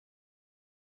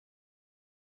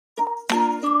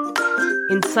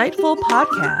Insightful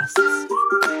podcasts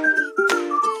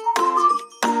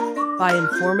by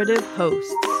informative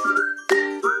hosts.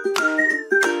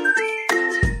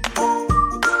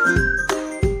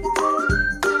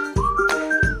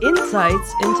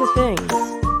 Insights into Things,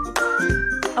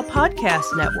 a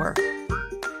podcast network.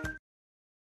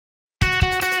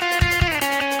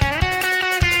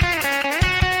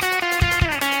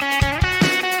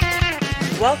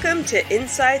 Welcome to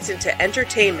Insights into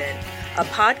Entertainment, a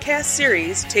podcast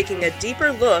series taking a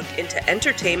deeper look into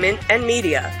entertainment and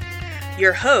media.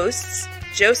 Your hosts,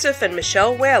 Joseph and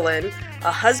Michelle Whalen,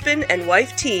 a husband and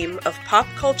wife team of pop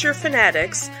culture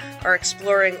fanatics, are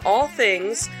exploring all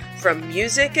things from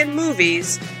music and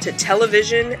movies to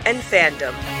television and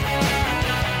fandom.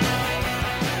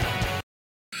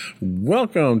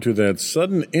 Welcome to that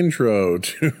sudden intro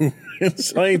to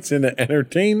Insights into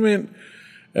Entertainment,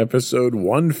 episode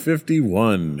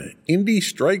 151, Indy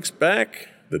Strikes Back,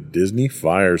 the Disney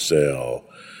Firesale.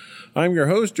 I'm your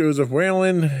host, Joseph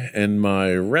Whalen, and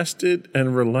my rested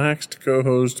and relaxed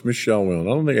co-host, Michelle Whalen.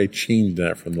 I don't think I changed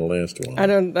that from the last one. I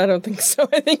don't think so.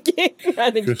 I think you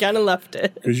kind of left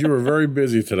it. Because you were very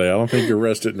busy today. I don't think you're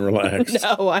rested and relaxed.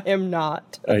 No, I am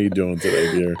not. How you doing today,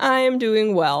 dear? I am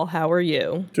doing well. How are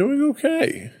you? Doing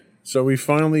okay. So we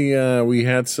finally, we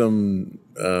had some,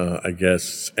 I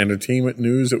guess, entertainment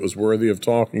news that was worthy of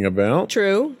talking about.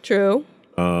 True.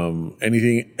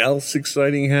 Anything else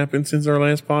exciting happened since our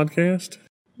last podcast?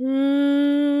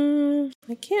 I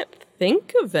can't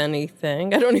think of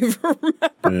anything. I don't even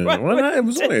remember. It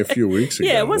was only a few weeks ago.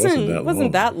 Yeah, it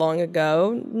wasn't that long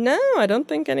ago. No, I don't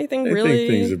think anything really. I think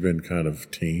things have been kind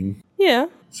of tame. Yeah.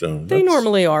 So they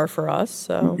normally are for us.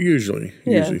 So usually,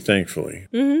 thankfully.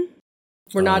 Mm-hmm.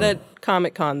 We're not at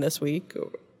Comic-Con this week.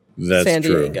 That's San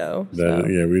true. Diego.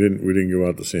 Yeah, we didn't go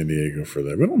out to San Diego for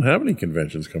that. We don't have any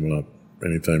conventions coming up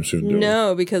anytime soon, do we?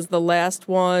 No, because the last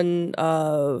one,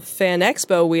 Fan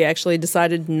Expo, we actually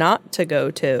decided not to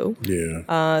go to.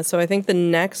 Yeah. So I think the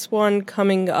next one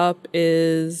coming up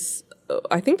is,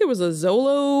 I think there was a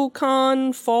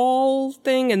ZoloCon fall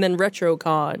thing, and then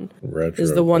RetroCon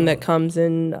is the one that comes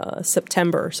in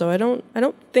September. So I don't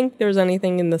think there's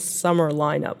anything in the summer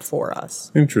lineup for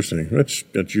us. Interesting.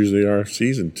 That's usually our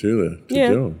season too to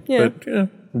do. Yeah. But yeah,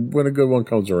 when a good one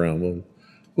comes around,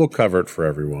 we'll cover it for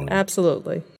everyone.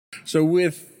 Absolutely. So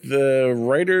with the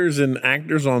writers and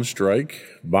actors on strike,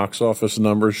 box office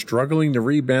numbers struggling to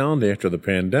rebound after the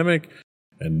pandemic,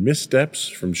 and missteps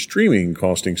from streaming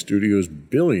costing studios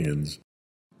billions,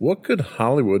 what could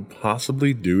Hollywood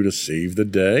possibly do to save the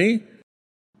day?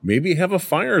 Maybe have a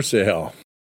fire sale.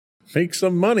 Make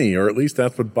some money, or at least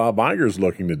that's what Bob Iger's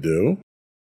looking to do.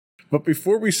 But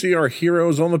before we see our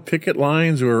heroes on the picket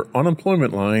lines or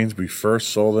unemployment lines, we first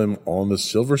saw them on the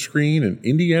silver screen in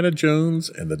Indiana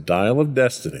Jones and the Dial of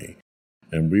Destiny.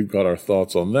 And we've got our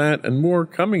thoughts on that and more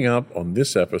coming up on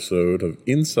this episode of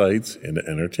Insights into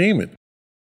Entertainment.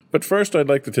 But first, I'd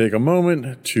like to take a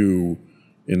moment to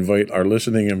invite our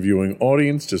listening and viewing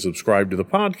audience to subscribe to the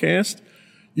podcast.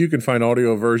 You can find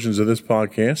audio versions of this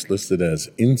podcast listed as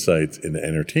Insights into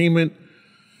Entertainment.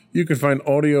 You can find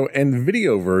audio and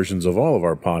video versions of all of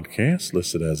our podcasts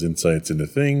listed as Insights into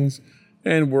Things,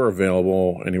 and we're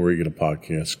available anywhere you get a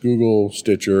podcast: Google,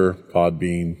 Stitcher,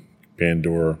 Podbean,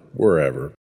 Pandora,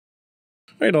 wherever.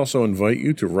 I'd also invite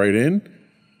you to write in,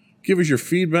 give us your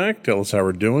feedback, tell us how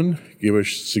we're doing, give us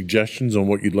suggestions on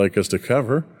what you'd like us to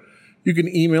cover. You can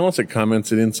email us at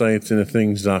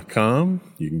comments@insightsintothings.com.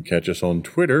 You can catch us on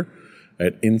Twitter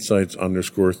at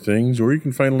insights_things, or you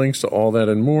can find links to all that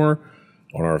and more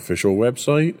on our official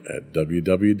website at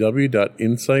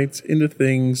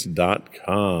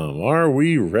www.insightsintothings.com. Are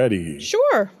we ready?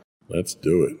 Sure. Let's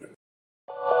do it.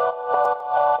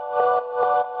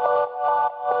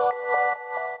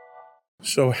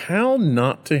 So how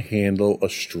not to handle a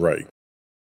strike?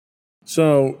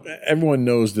 So everyone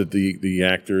knows that the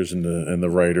actors and the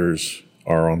writers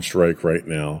are on strike right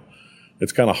now.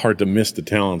 It's kind of hard to miss the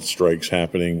talent strikes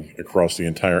happening across the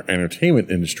entire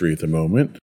entertainment industry at the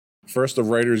moment. First, the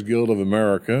Writers Guild of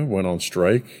America went on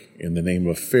strike in the name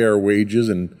of fair wages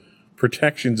and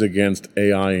protections against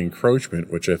AI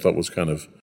encroachment, which I thought was kind of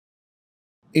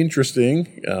interesting.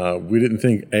 We didn't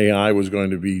think AI was going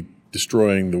to be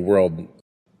destroying the world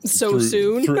soon.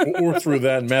 through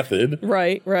that method.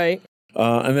 Right.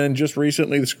 And then just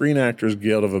recently, the Screen Actors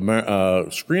Guild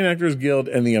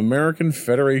and the American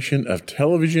Federation of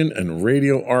Television and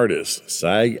Radio Artists,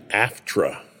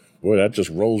 SAG-AFTRA. Boy, that just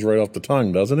rolls right off the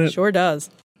tongue, doesn't it? Sure does.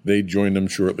 They joined them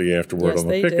shortly afterward on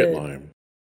the picket line.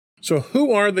 So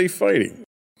who are they fighting?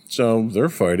 So they're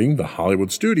fighting the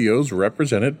Hollywood studios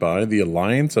represented by the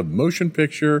Alliance of Motion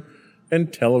Picture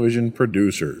and television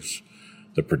producers.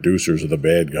 The producers are the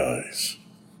bad guys,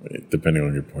 depending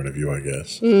on your point of view, I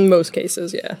guess. In most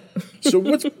cases, yeah. So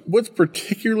what's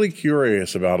particularly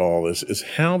curious about all this is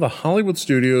how the Hollywood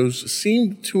studios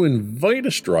seemed to invite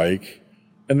a strike,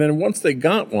 and then once they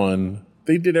got one,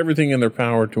 they did everything in their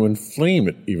power to inflame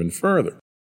it even further.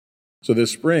 So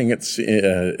this spring, it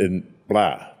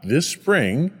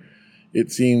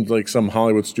seemed like some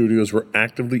Hollywood studios were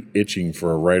actively itching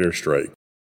for a writer's strike.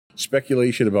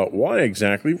 Speculation about why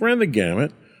exactly ran the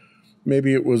gamut.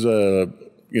 Maybe it was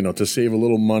to save a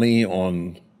little money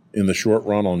in the short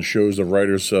run on shows the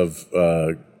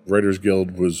Writers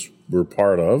Guild were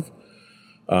part of.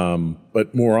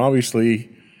 But more obviously,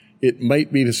 it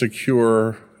might be to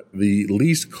secure the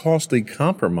least costly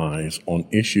compromise on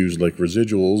issues like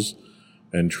residuals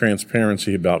and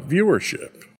transparency about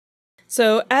viewership.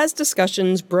 So as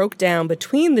discussions broke down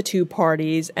between the two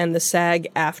parties and the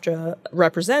SAG-AFTRA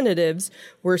representatives,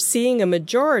 we're seeing a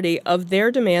majority of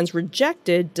their demands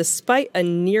rejected despite a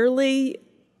nearly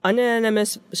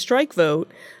unanimous strike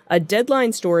vote. A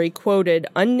Deadline story quoted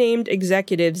unnamed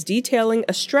executives detailing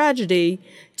a strategy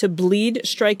to bleed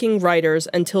striking writers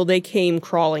until they came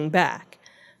crawling back.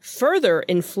 Further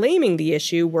inflaming the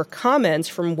issue were comments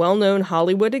from well-known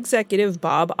Hollywood executive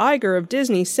Bob Iger of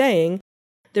Disney saying,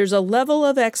 "There's a level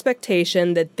of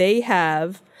expectation that they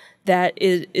have that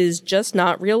is just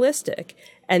not realistic,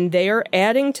 and they are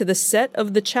adding to the set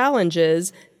of the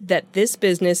challenges that this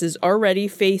business is already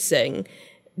facing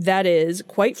that is,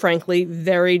 quite frankly,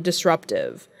 very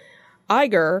disruptive."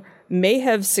 Iger may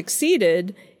have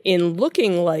succeeded in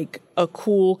looking like a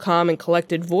cool, calm, and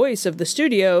collected voice of the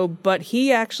studio, but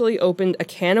he actually opened a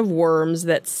can of worms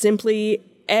that simply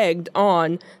egged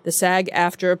on the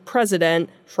SAG-AFTRA president,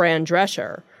 Fran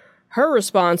Drescher. Her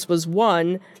response was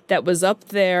one that was up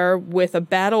there with a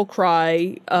battle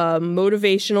cry,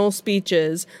 motivational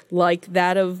speeches like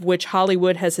that of which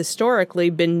Hollywood has historically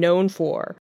been known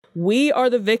for. "We are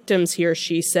the victims here,"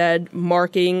 she said,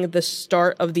 marking the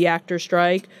start of the actor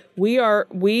strike. We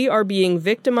are being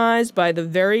victimized by the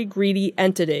very greedy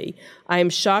entity. I am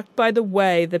shocked by the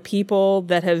way the people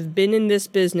that have been in this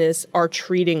business are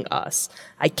treating us.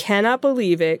 I cannot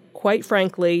believe it, quite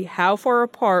frankly, how far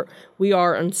apart we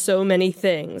are on so many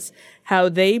things. How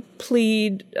they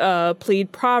plead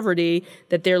poverty,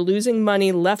 that they're losing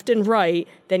money left and right,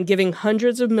 then giving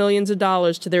hundreds of millions of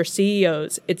dollars to their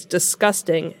CEOs. It's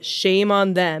disgusting. Shame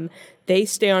on them. They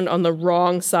stand on the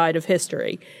wrong side of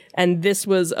history. And this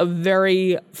was a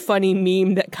very funny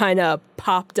meme that kind of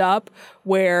popped up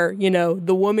where,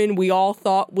 the woman we all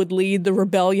thought would lead the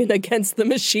rebellion against the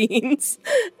machines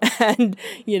and,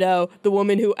 the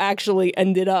woman who actually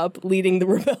ended up leading the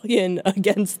rebellion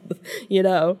against, the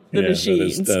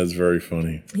machines. That is very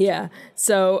funny. Yeah.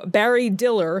 So Barry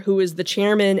Diller, who is the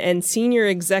chairman and senior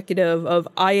executive of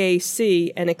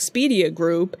IAC and Expedia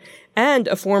Group, and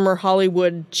a former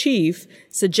Hollywood chief,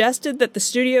 suggested that the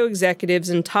studio executives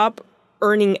and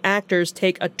top-earning actors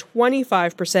take a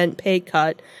 25% pay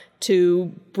cut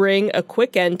to bring a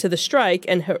quick end to the strike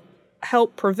and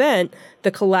help prevent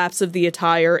the collapse of the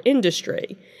entire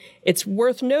industry. It's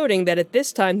worth noting that at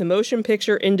this time, the motion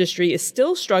picture industry is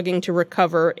still struggling to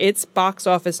recover its box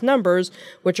office numbers,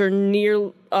 which are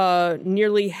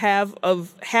nearly half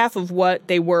of what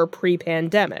they were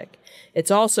pre-pandemic.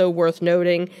 It's also worth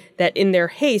noting that in their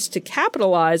haste to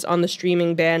capitalize on the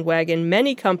streaming bandwagon,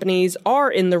 many companies are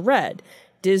in the red.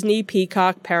 Disney,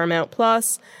 Peacock, Paramount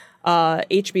Plus,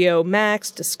 HBO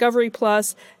Max, Discovery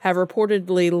Plus have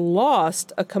reportedly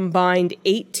lost a combined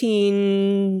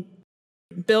 $18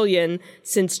 billion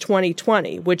since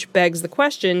 2020, which begs the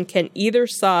question, can either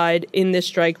side in this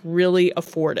strike really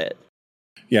afford it?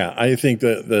 Yeah, I think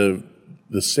that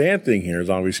the sad thing here is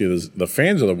obviously the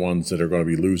fans are the ones that are going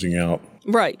to be losing out.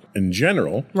 Right. In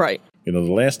general. Right. The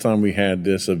last time we had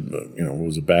this,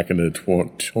 was it back in the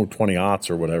 20-aughts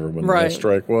or whatever when the last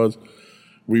strike was,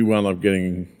 we wound up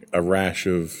getting a rash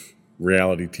of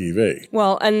reality TV.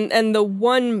 Well, and the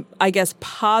one, I guess,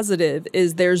 positive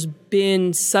is there's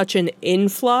been such an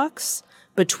influx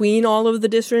between all of the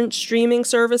different streaming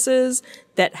services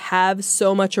that have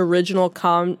so much original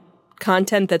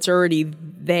content that's already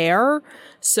there.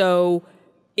 So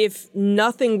if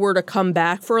nothing were to come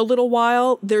back for a little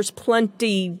while, there's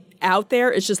plenty out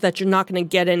there. It's just that you're not going to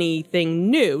get anything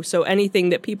new. So anything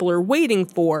that people are waiting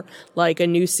for, like a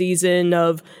new season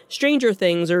of Stranger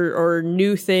Things or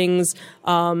new things,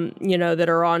 that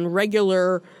are on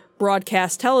regular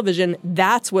broadcast television,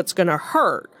 that's what's going to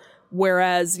hurt.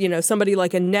 Whereas, somebody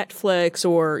like a Netflix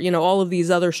or, all of these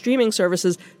other streaming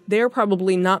services, they're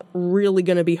probably not really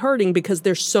going to be hurting because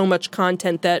there's so much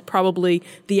content that probably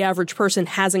the average person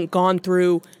hasn't gone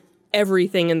through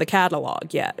everything in the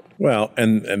catalog yet. Well,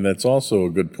 and that's also a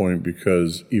good point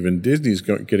because even Disney's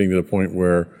getting to the point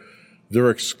where their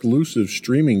exclusive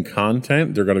streaming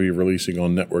content they're going to be releasing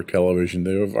on network television.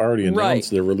 They have already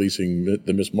announced they're releasing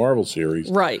the Miss Marvel series.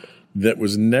 Right. That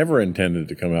was never intended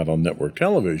to come out on network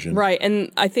television. Right. And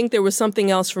I think there was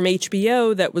something else from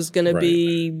HBO that was going to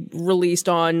be released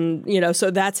on,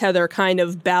 so that's how they're kind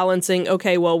of balancing,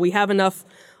 okay, well, we have enough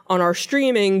on our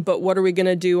streaming, but what are we going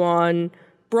to do on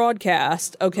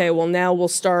broadcast? Okay, well, now we'll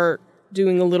start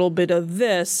doing a little bit of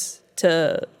this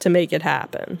to make it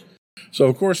happen. So,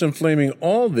 of course, inflaming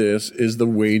all this is the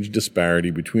wage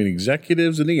disparity between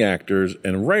executives and the actors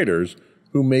and writers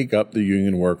who make up the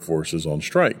union workforces on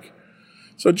strike.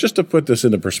 So just to put this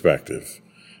into perspective,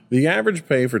 the average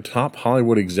pay for top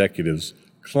Hollywood executives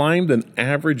climbed an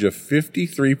average of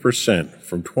 53%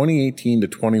 from 2018 to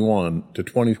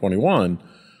 2021,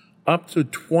 up to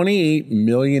 $28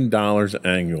 million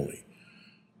annually.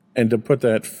 And to put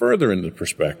that further into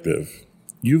perspective,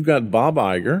 you've got Bob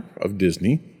Iger of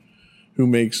Disney, who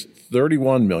makes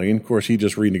 $31 million. Of course, he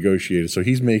just renegotiated, so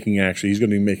he's going to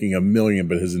be making $1 million,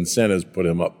 but his incentives put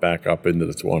him back up into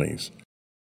the 20s.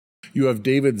 You have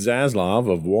David Zaslav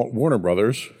of Warner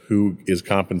Brothers, who is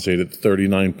compensated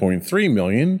 $39.3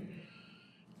 million.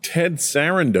 Ted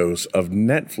Sarandos of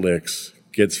Netflix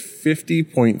gets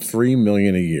 $50.3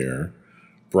 million a year.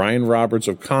 Brian Roberts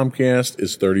of Comcast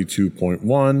is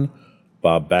 $32.1.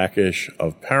 Bob Bakish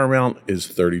of Paramount is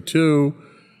 $32.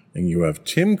 And you have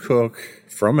Tim Cook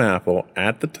from Apple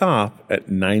at the top at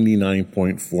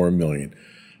 $99.4 million.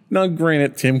 Now,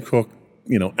 granted, Tim Cook,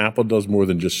 Apple does more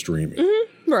than just streaming. Mm-hmm.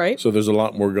 Right. So there's a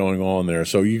lot more going on there.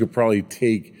 So you could probably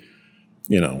take,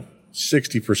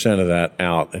 60% of that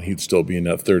out and he'd still be in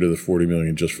that third of the $40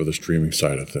 million just for the streaming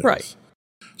side of things. Right.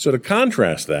 So to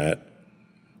contrast that,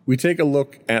 we take a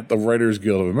look at the Writers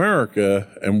Guild of America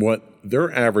and what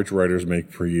their average writers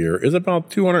make per year is about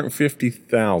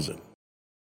 $250,000.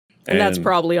 And that's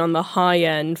probably on the high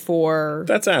end for...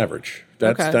 That's average.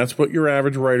 That's what your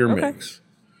average writer makes.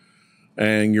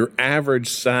 And your average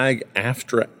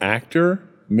SAG-AFTRA actor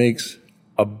makes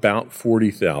about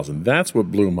 $40,000. That's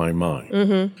what blew my mind.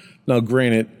 Mm-hmm. Now,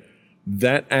 granted,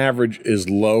 that average is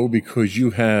low because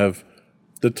you have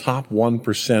the top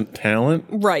 1% talent.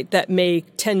 Right, that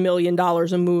make $10 million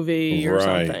a movie or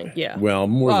something. Yeah. Well,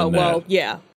 more than that. Well,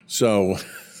 yeah. So,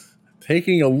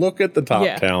 taking a look at the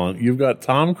top talent, you've got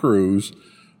Tom Cruise,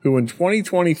 who in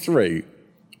 2023,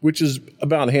 which is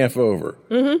about half over,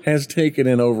 has taken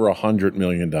in over $100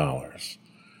 million.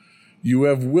 You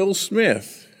have Will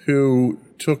Smith, who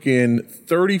took in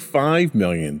 $35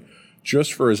 million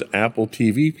just for his Apple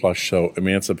TV Plus show,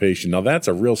 Emancipation. Now, that's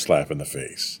a real slap in the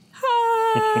face.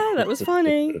 That was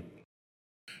funny.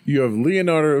 You have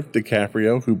Leonardo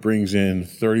DiCaprio, who brings in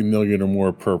 $30 million or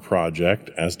more per project,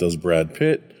 as does Brad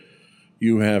Pitt.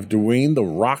 You have Dwayne "The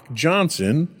Rock"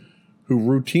 Johnson, who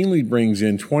routinely brings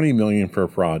in $20 million per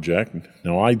project.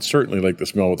 Now, I'd certainly like to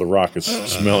smell what The Rock is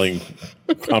smelling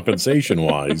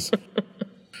compensation-wise.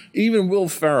 Even Will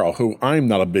Ferrell, who I'm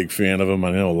not a big fan of him,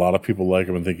 I know a lot of people like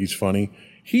him and think he's funny,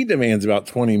 he demands about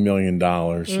 $20 million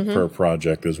per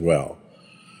project as well.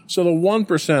 So the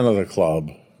 1% of the club,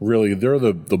 really, they're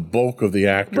the bulk of the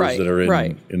actors that are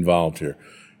involved here.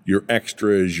 Your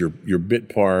extras, your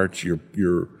bit parts,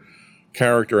 your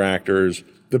character actors,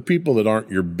 the people that aren't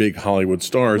your big Hollywood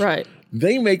stars,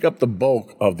 they make up the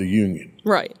bulk of the union.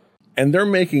 Right. And they're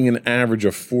making an average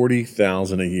of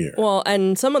 $40,000 a year. Well,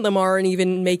 and some of them aren't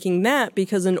even making that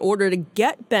because in order to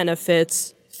get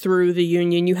benefits through the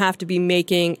union, you have to be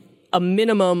making a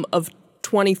minimum of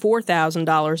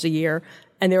 $24,000 a year.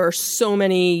 And there are so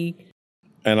many...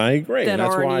 And I agree. That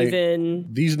that's aren't why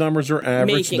even these numbers are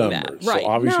average numbers. That. Right. So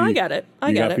obviously, no, I get it.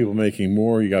 You got people making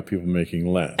more, you got people making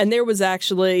less. And there was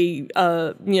actually,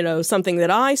 something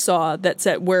that I saw that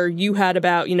said where you had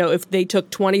about, if they took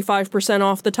 25%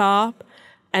 off the top,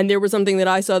 and there was something that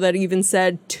I saw that even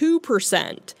said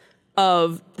 2%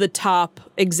 of the top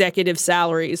executive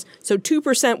salaries. So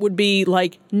 2% would be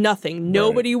like nothing.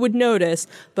 Nobody would notice,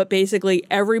 but basically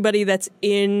everybody that's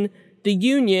in the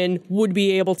union would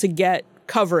be able to get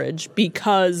coverage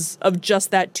because of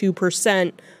just that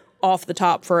 2% off the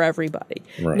top for everybody.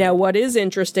 Right. Now, what is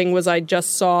interesting was I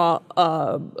just saw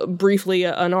briefly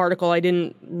an article I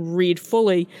didn't read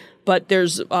fully, but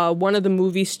there's one of the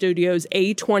movie studios,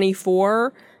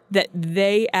 A24, that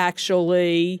they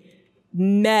actually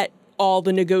met all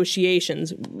the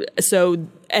negotiations. So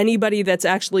anybody that's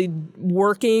actually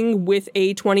working with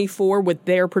A24, with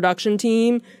their production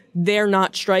team, they're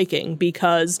not striking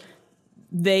because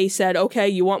they said, okay,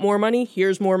 you want more money?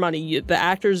 Here's more money. The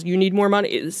actors, you need more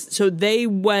money. So they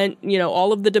went,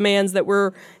 all of the demands that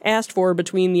were asked for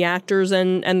between the actors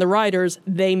and the writers,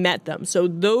 they met them. So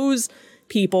those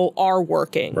people are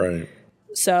working. Right.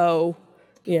 So,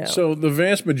 So the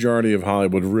vast majority of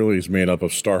Hollywood really is made up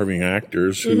of starving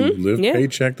actors who live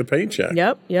paycheck to paycheck.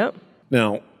 Yep.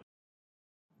 Now,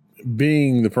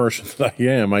 being the person that I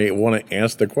am, I want to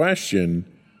ask the question,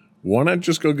 why not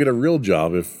just go get a real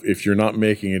job if you're not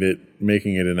making it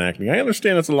in acting? I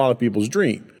understand that's a lot of people's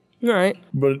dream. Right.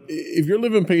 But if you're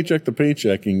living paycheck to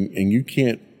paycheck and you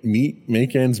can't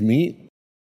make ends meet,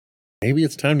 maybe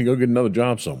it's time to go get another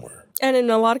job somewhere. And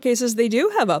in a lot of cases, they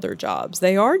do have other jobs.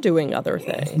 They are doing other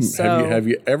things. So. Have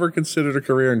you ever considered a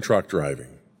career in truck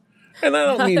driving? And I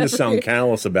don't mean to sound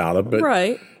callous about it, but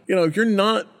right. If you're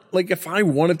not, like, if I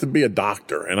wanted to be a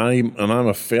doctor and I'm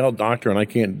a failed doctor and I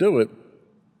can't do it,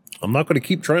 I'm not going to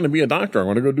keep trying to be a doctor. I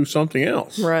want to go do something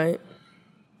else. Right.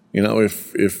 And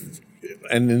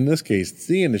in this case, it's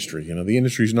the industry. The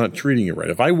industry's not treating you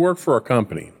right. If I work for a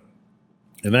company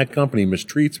and that company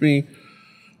mistreats me,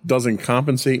 doesn't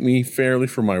compensate me fairly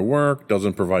for my work,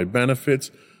 doesn't provide benefits,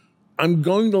 I'm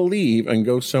going to leave and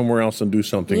go somewhere else and do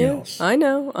something else. I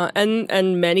know.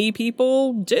 And many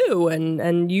people do.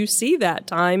 And you see that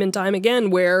time and time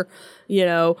again where,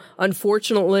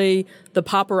 unfortunately, the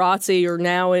paparazzi are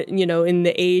now, in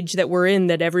the age that we're in,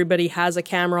 that everybody has a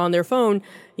camera on their phone.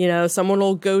 Someone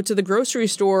will go to the grocery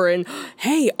store and,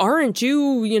 hey, aren't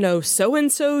you,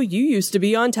 so-and-so? You used to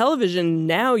be on television.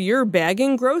 Now you're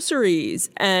bagging groceries.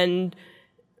 And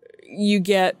you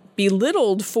get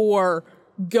belittled for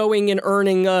going and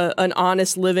earning an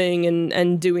honest living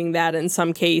and doing that in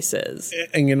some cases.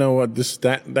 And you know what?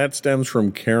 That stems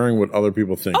from caring what other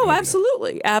people think. Oh,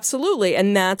 absolutely. Absolutely.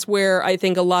 And that's where I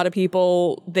think a lot of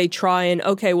people, they try and,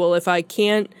 okay, well, if I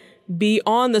can't be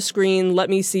on the screen, let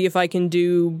me see if I can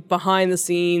do behind the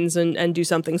scenes and do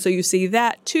something. So you see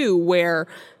that too, where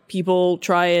people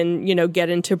try and, get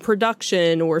into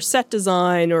production or set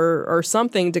design or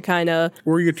something to kind of...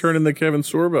 Or you turn into Kevin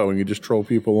Sorbo and you just troll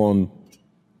people on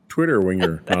Twitter when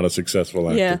you're not a successful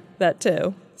actor. Yeah, that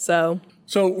too. So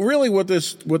really what the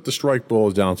strike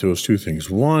boils down to is two things.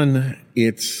 One,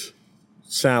 it's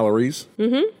salaries.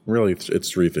 Mm-hmm. Really, it's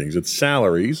three things. It's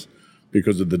salaries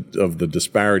because of the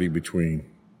disparity between,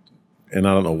 and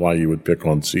I don't know why you would pick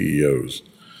on CEOs.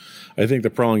 I think the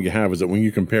problem you have is that when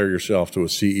you compare yourself to a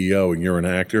CEO and you're an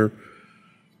actor,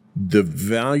 the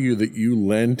value that you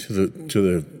lend to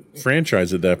the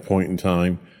franchise at that point in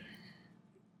time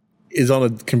is on a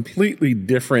completely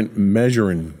different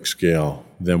measuring scale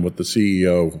than what the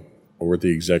CEO or what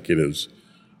the executives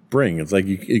bring. It's like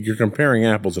you're comparing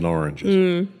apples and oranges.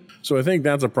 Mm. So I think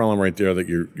that's a problem right there, that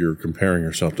you're comparing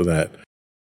yourself to that.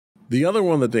 The other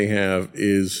one that they have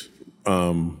is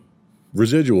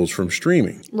residuals from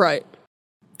streaming. Right.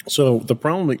 So the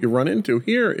problem that you run into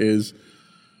here is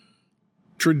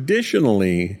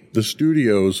traditionally the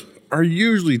studios are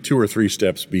usually 2 or 3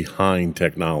 steps behind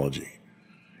technology.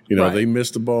 Right. They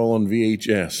missed the ball on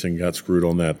VHS and got screwed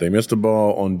on that. They missed the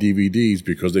ball on DVDs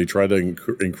because they tried to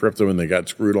encrypt them and they got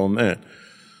screwed on that.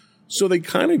 So they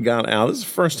kind of got out. This is the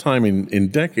first time in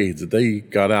decades that they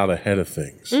got out ahead of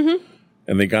things. Mm-hmm.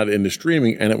 And they got into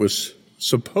streaming, and it was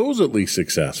supposedly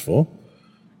successful,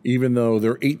 even though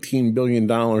they're $18 billion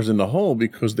in the hole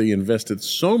because they invested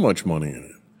so much money in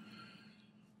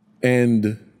it.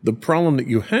 And the problem that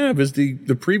you have is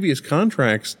the previous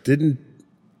contracts didn't...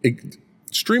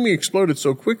 Streaming exploded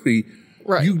so quickly,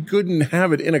 right. You couldn't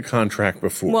have it in a contract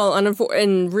before. Well,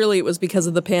 and really it was because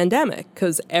of the pandemic,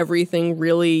 because everything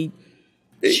really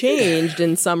changed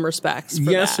in some respects.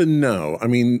 Yes and no. I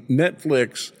mean,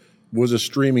 Netflix was a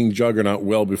streaming juggernaut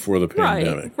well before the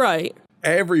pandemic. Right.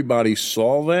 Everybody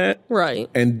saw that. Right.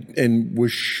 And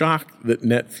was shocked that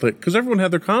Netflix, because everyone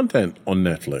had their content on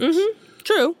Netflix. Mm-hmm.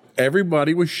 True.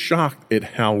 Everybody was shocked at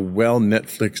how well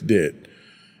Netflix did.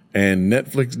 And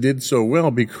Netflix did so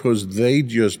well because they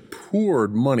just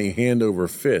poured money hand over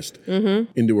fist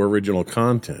into original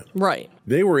content. Right.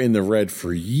 They were in the red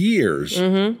for years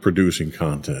producing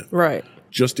content. Right.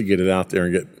 Just to get it out there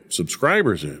and get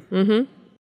subscribers in. Mm-hmm.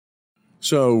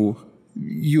 So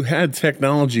you had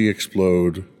technology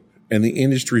explode, and the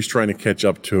industry's trying to catch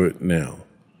up to it now.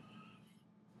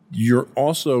 You're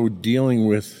also dealing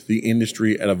with the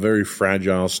industry at a very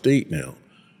fragile state now.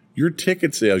 Your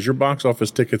ticket sales, your box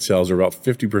office ticket sales are about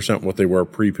 50% what they were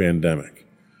pre-pandemic.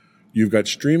 You've got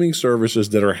streaming services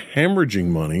that are hemorrhaging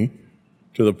money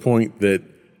to the point that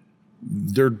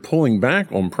they're pulling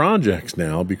back on projects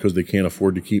now because they can't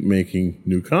afford to keep making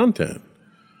new content.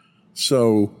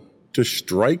 So to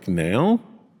strike now,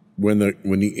 when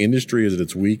the industry is at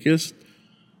its weakest,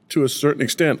 to a certain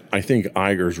extent, I think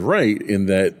Iger's right in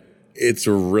that it's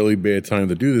a really bad time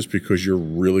to do this because you're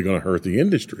really going to hurt the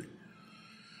industry.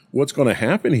 What's going to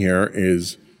happen here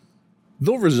is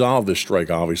they'll resolve this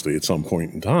strike, obviously, at some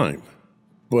point in time.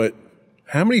 But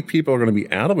how many people are going to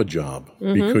be out of a job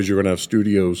because you're going to have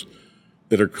studios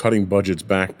that are cutting budgets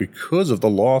back because of the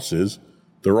losses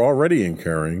they're already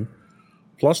incurring,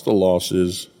 plus the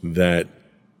losses that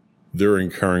they're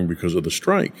incurring because of the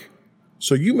strike?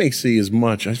 So you may see as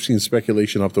much, I've seen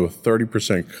speculation up to a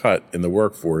 30% cut in the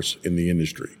workforce in the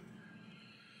industry.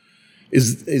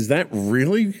 Is that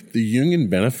really the union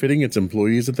benefiting its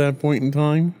employees at that point in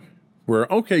time? Where,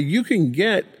 okay, you can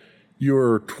get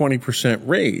your 20%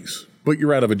 raise, but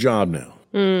you're out of a job now.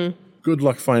 Good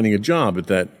luck finding a job at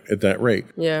that rate.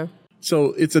 Yeah.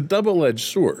 So it's a double-edged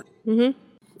sword. And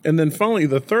then finally,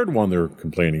 the third one they're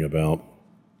complaining about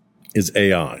is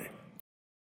AI.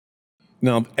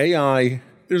 Now, AI,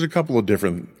 there's a couple of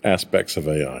different aspects of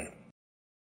AI.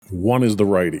 One is the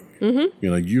writing.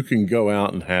 You can go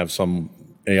out and have some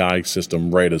AI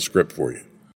system write a script for you.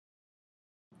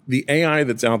 The AI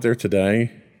that's out there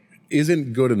today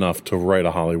isn't good enough to write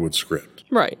a Hollywood script.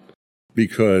 Right.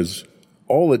 Because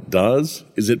all it does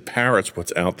is it parrots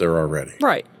what's out there already.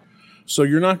 Right. So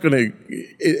you're not going to,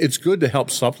 it's good to help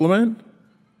supplement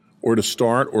or to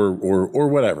start or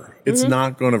whatever. It's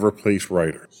not going to replace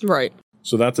writers. Right.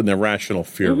 So that's an irrational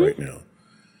fear right now.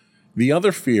 The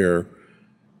other fear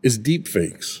is deep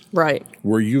fakes. Right.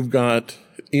 Where you've got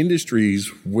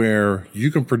industries where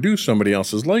you can produce somebody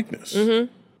else's likeness.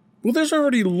 Well, there's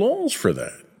already laws for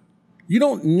that. You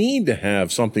don't need to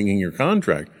have something in your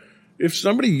contract. If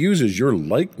somebody uses your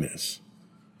likeness,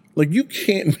 like you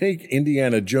can't make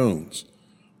Indiana Jones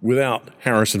without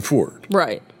Harrison Ford.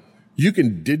 Right. You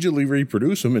can digitally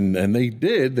reproduce them, and they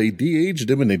did. They de-aged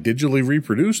them and they digitally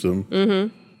reproduced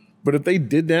them. But if they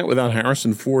did that without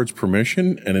Harrison Ford's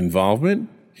permission and involvement,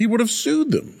 he would have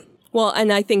sued them. Well,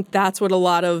 and I think that's what a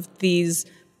lot of these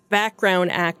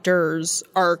background actors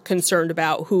are concerned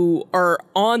about who are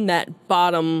on that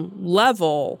bottom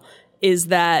level, is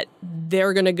that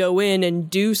they're going to go in and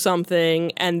do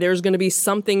something and there's going to be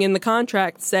something in the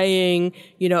contract saying,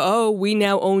 oh, we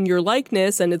now own your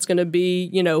likeness, and it's going to be,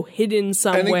 hidden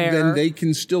somewhere. I think then they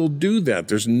can still do that.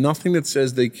 There's nothing that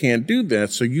says they can't do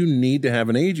that. So you need to have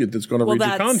an agent that's going to read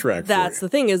the contract for you. That's the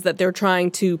thing, is that they're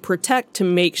trying to protect, to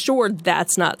make sure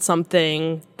that's not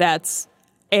something that's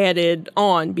added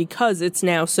on because it's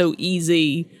now so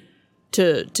easy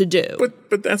to do.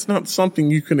 But that's not something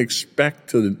you can expect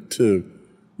to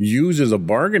use as a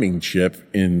bargaining chip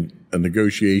in a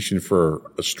negotiation for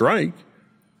a strike.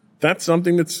 That's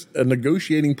something that's a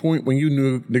negotiating point when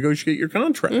you negotiate your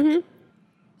contract.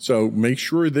 So make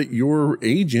sure that your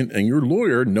agent and your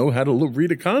lawyer know how to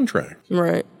read a contract.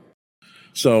 Right.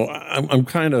 So I'm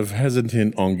kind of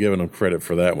hesitant on giving them credit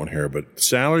for that one here. But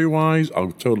salary-wise,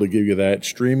 I'll totally give you that.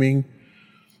 Streaming,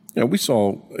 we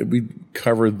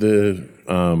covered the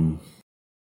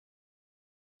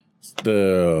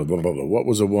what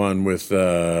was the one with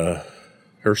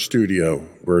her studio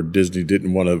where Disney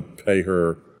didn't want to pay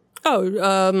her?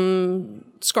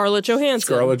 Scarlett Johansson.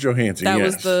 Scarlett Johansson. That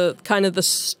was the kind of the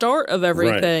start of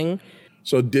everything. Right.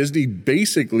 So Disney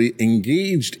basically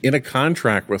engaged in a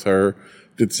contract with her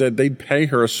that said they'd pay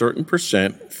her a certain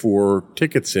percent for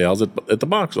ticket sales at the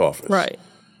box office. Right.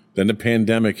 Then the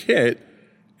pandemic hit,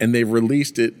 and they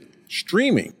released it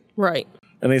streaming. Right.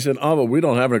 And they said, but we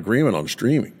don't have an agreement on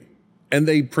streaming. And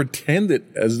they pretended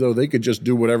as though they could just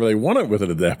do whatever they wanted with it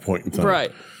at that point in time.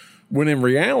 Right. When in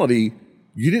reality,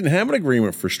 you didn't have an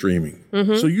agreement for streaming.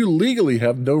 So you legally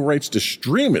have no rights to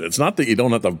stream it. It's not that you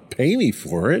don't have to pay me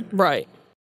for it. Right.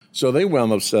 So they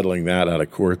wound up settling that out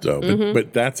of court, though.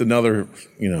 But that's another,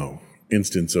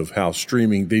 instance of how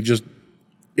streaming,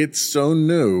 it's so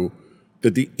new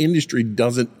that the industry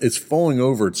it's falling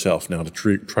over itself now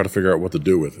to try to figure out what to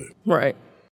do with it. Right.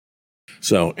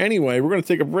 So anyway, we're going to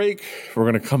take a break. We're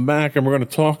going to come back and we're going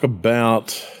to talk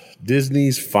about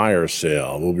Disney's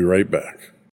Firesale. We'll be right back.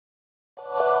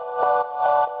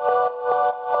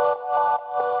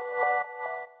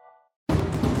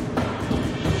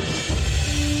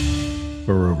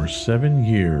 For over 7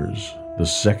 years, the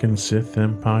Second Sith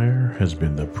Empire has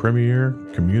been the premier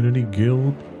community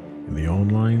guild in the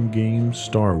online game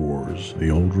Star Wars: The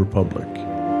Old Republic.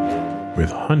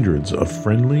 With hundreds of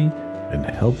friendly and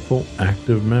helpful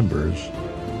active members,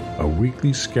 a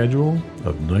weekly schedule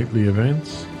of nightly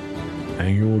events,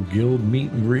 annual guild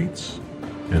meet and greets,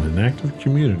 and an active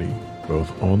community,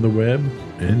 both on the web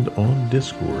and on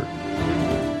Discord.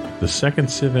 The Second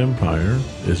Sith Empire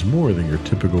is more than your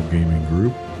typical gaming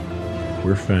group.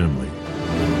 We're family.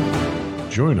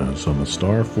 Join us on the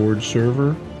Starforge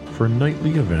server for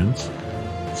nightly events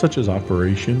such as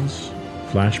operations,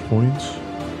 flashpoints,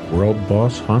 world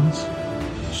boss hunts,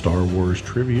 Star Wars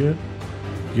trivia,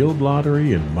 guild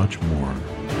lottery, and much more.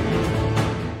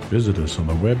 Visit us on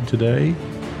the web today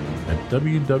at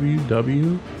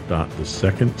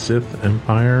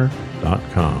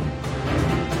www.thesecondsithempire.com.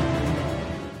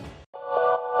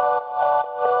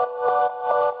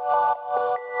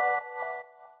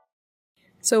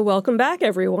 So welcome back,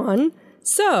 everyone.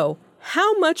 So,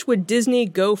 how much would Disney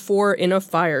go for in a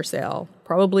fire sale?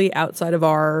 Probably outside of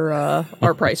our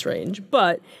price range.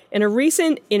 But in a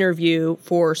recent interview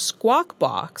for Squawk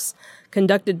Box,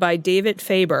 conducted by David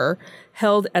Faber,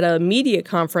 held at a media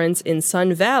conference in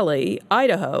Sun Valley,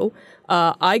 Idaho,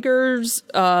 Iger's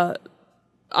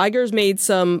made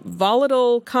some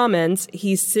volatile comments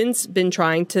he's since been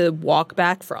trying to walk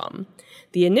back from.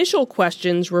 The initial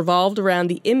questions revolved around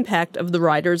the impact of the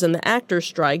writers and the actors'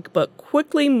 strike, but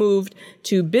quickly moved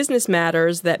to business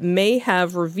matters that may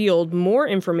have revealed more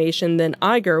information than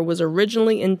Iger was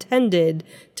originally intended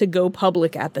to go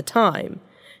public at the time.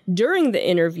 During the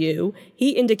interview, he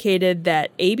indicated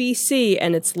that ABC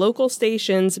and its local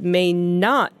stations may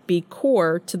not be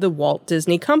core to the Walt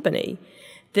Disney Company.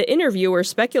 The interviewer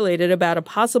speculated about a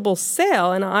possible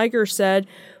sale, and Iger said,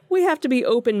 "We have to be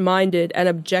open-minded and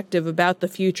objective about the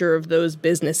future of those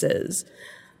businesses."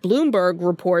 Bloomberg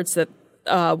reports that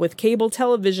with cable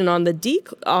television on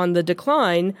the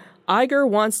decline, Iger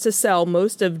wants to sell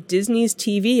most of Disney's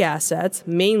TV assets,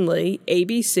 mainly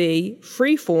ABC,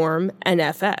 Freeform, and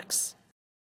FX.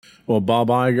 Well, Bob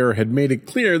Iger had made it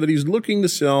clear that he's looking to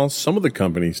sell some of the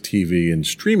company's TV and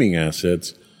streaming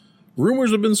assets.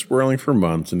 Rumors have been swirling for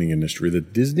months in the industry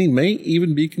that Disney may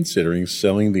even be considering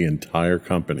selling the entire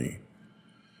company.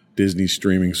 Disney's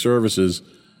streaming services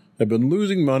have been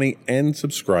losing money and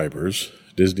subscribers.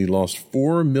 Disney lost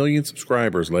 4 million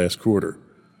subscribers last quarter.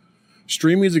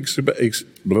 Streaming is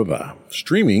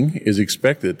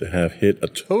expected to have hit a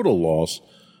total loss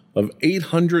of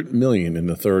 $800 million in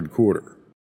the third quarter.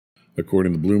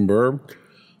 According to Bloomberg,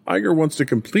 Iger wants to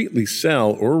completely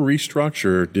sell or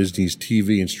restructure Disney's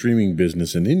TV and streaming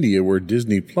business in India, where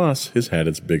Disney Plus has had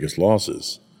its biggest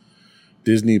losses.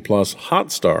 Disney Plus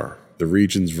Hotstar, the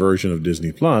region's version of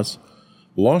Disney Plus,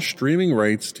 lost streaming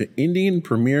rights to Indian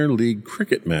Premier League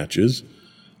cricket matches,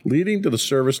 leading to the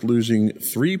service losing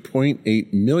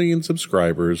 3.8 million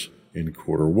subscribers in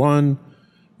quarter one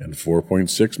and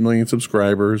 4.6 million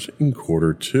subscribers in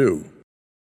quarter two.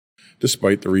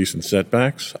 Despite the recent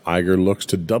setbacks, Iger looks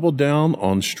to double down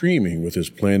on streaming with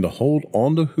his plan to hold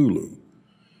on to Hulu.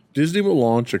 Disney will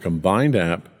launch a combined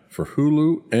app for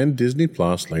Hulu and Disney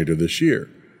Plus later this year,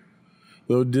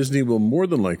 though Disney will more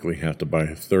than likely have to buy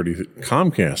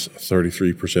Comcast's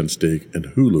 33% stake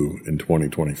in Hulu in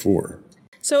 2024.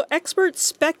 So experts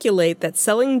speculate that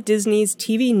selling Disney's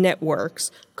TV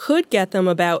networks could get them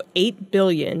about $8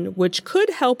 billion, which could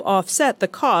help offset the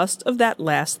cost of that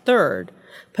last third.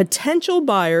 Potential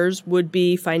buyers would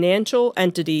be financial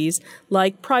entities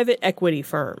like private equity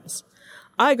firms.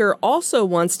 Iger also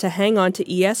wants to hang on to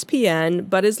ESPN,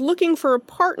 but is looking for a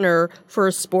partner for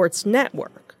a sports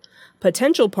network.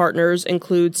 Potential partners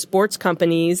include sports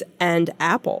companies and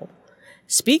Apple.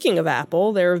 Speaking of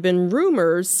Apple, there have been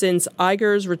rumors since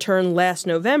Iger's return last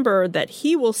November that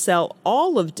he will sell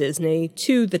all of Disney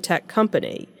to the tech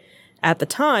company. At the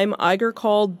time, Iger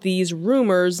called these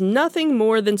rumors nothing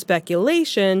more than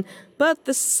speculation, but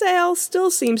the sale still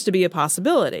seems to be a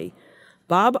possibility.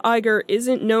 Bob Iger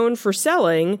isn't known for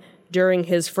selling. During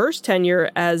his first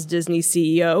tenure as Disney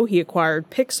CEO, he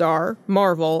acquired Pixar,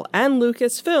 Marvel, and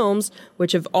Lucasfilms,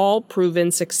 which have all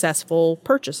proven successful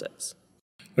purchases.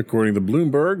 According to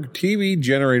Bloomberg, TV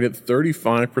generated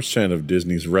 35% of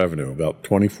Disney's revenue, about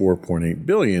 $24.8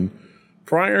 billion,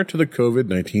 prior to the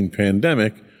COVID-19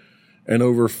 pandemic, and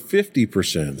over 50%,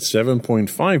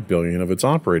 $7.5 billion, of its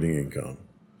operating income.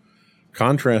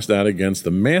 Contrast that against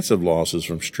the massive losses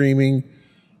from streaming,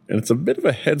 and it's a bit of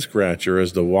a head-scratcher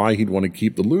as to why he'd want to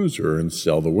keep the loser and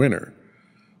sell the winner.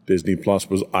 Disney Plus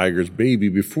was Iger's baby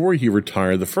before he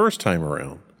retired the first time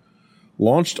around.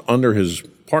 Launched under his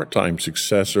part-time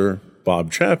successor,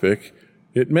 Bob Chapek,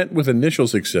 it met with initial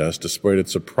success despite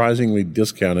its surprisingly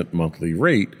discounted monthly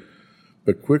rate,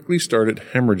 but quickly started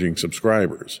hemorrhaging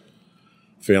subscribers,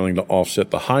 failing to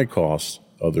offset the high costs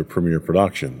of their premiere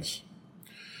productions.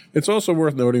 It's also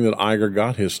worth noting that Iger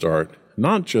got his start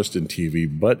not just in TV,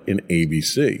 but in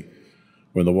ABC.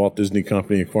 When the Walt Disney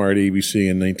Company acquired ABC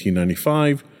in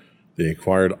 1995, They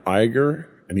acquired Iger,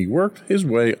 and he worked his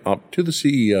way up to the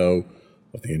CEO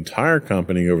of the entire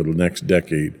company over the next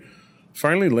decade,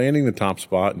 finally landing the top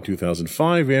spot in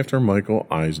 2005 after Michael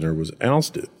Eisner was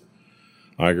ousted.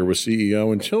 Iger was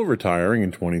CEO until retiring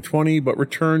in 2020, but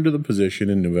returned to the position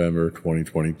in November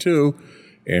 2022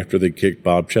 after they kicked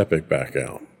Bob Chapek back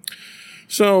out.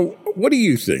 So, what do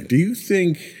you think? Do you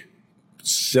think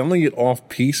selling it off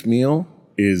piecemeal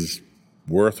is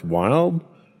worthwhile,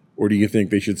 or do you think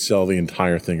they should sell the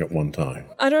entire thing at one time?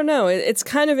 I don't know. It's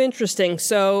kind of interesting.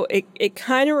 So it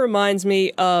kind of reminds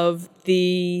me of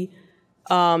the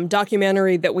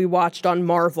documentary that we watched on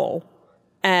Marvel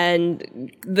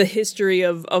and the history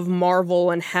of Marvel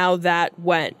and how that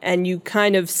went. And you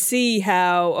kind of see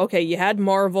how, okay, you had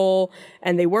Marvel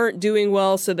and they weren't doing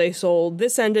well, so they sold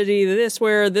this entity to this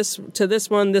to this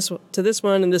one, this to this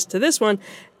one, and this to this one.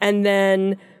 And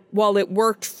then while it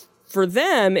worked for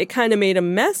them, it kind of made a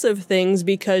mess of things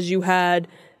because you had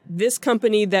this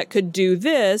company that could do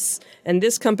this and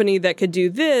this company that could do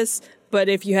this. But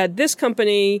if you had this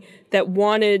company that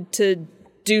wanted to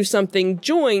do something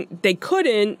joint, they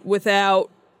couldn't without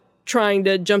trying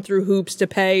to jump through hoops to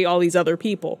pay all these other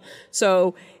people.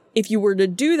 So if you were to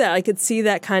do that, I could see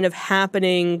that kind of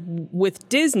happening with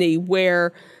Disney,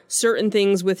 where certain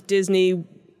things with Disney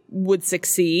would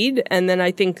succeed, and then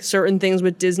I think certain things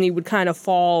with Disney would kind of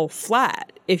fall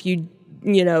flat if you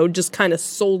just kind of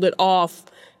sold it off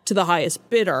to the highest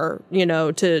bidder,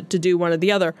 to do one or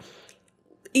the other.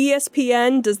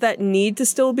 ESPN, does that need to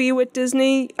still be with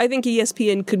Disney? I think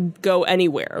ESPN could go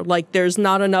anywhere. Like, there's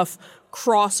not enough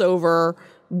crossover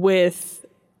with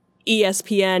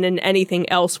ESPN and anything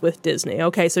else with Disney.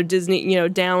 Okay, so Disney,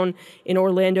 down in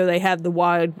Orlando, they have the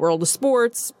Wide World of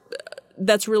Sports.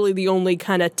 That's really the only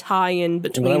kind of tie-in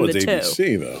between the two. That was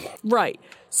ABC, though. Right.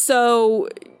 So,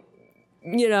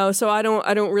 so I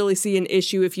don't really see an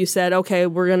issue if you said, okay,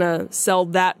 we're going to sell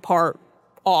that part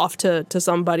off to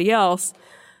somebody else.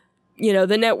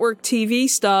 The network TV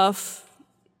stuff,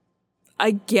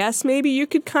 I guess maybe you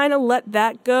could kind of let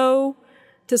that go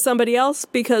to somebody else,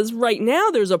 because right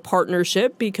now there's a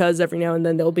partnership, because every now and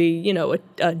then there'll be,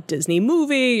 a Disney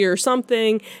movie or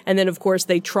something. And then, of course,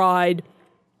 they tried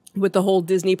with the whole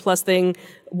Disney Plus thing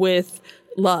with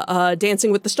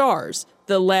Dancing with the Stars.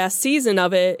 The last season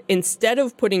of it, instead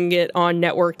of putting it on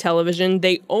network television,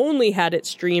 they only had it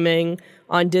streaming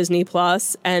on Disney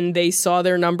Plus, and they saw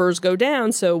their numbers go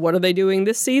down. So what are they doing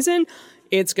this season?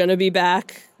 It's going to be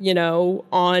back,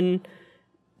 on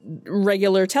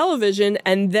regular television,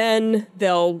 and then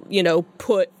they'll,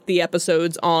 put the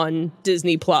episodes on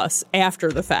Disney Plus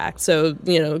after the fact. So,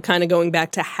 kind of going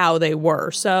back to how they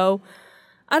were. So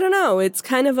I don't know. It's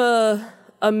kind of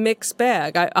a mixed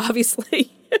bag. I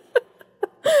obviously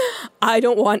I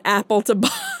don't want Apple to buy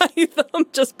them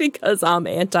just because I'm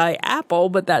anti-Apple,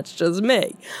 but that's just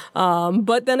me.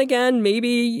 But then again,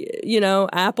 maybe,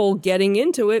 Apple getting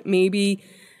into it, maybe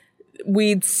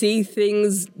we'd see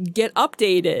things get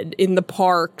updated in the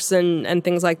parks and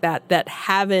things like that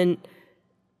haven't,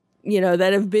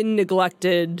 that have been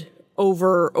neglected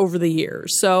over the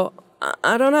years. So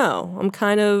I don't know. I'm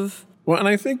kind of... Well, and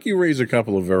I think you raise a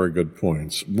couple of very good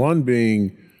points. One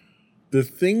being, the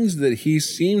things that he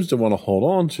seems to want to hold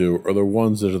on to are the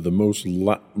ones that are the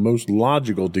most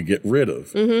logical to get rid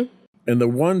of. Mm-hmm. And the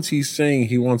ones he's saying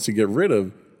he wants to get rid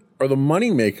of are the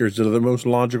money makers that are the most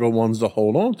logical ones to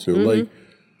hold on to. Mm-hmm.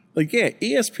 Like,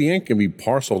 ESPN can be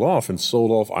parceled off and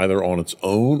sold off either on its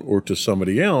own or to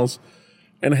somebody else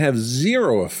and have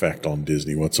zero effect on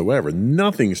Disney whatsoever.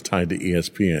 Nothing's tied to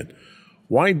ESPN.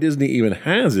 Why Disney even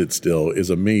has it still is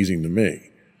amazing to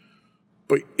me.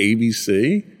 But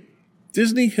ABC...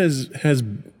 Disney has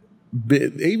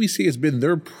been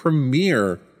their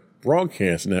premier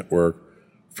broadcast network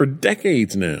for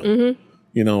decades now.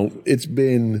 Mm-hmm. It's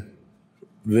been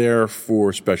there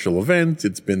for special events.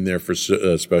 It's been there for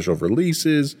special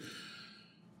releases.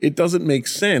 It doesn't make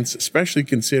sense, especially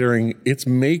considering it's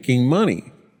making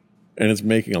money. And it's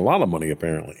making a lot of money,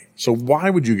 apparently. So why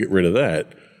would you get rid of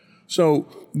that? So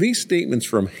these statements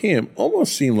from him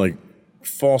almost seem like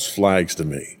false flags to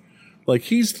me. Like,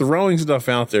 he's throwing stuff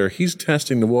out there. He's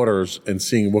testing the waters and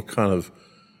seeing what kind of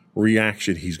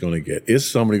reaction he's going to get. Is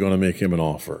somebody going to make him an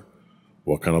offer?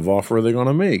 What kind of offer are they going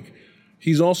to make?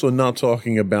 He's also not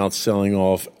talking about selling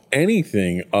off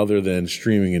anything other than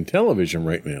streaming and television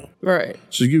right now. Right.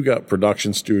 So you've got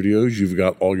production studios. You've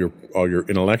got all your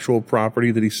intellectual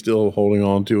property that he's still holding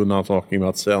on to and not talking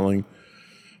about selling.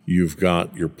 You've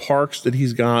got your parks that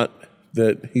he's got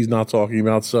that he's not talking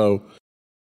about. So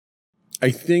I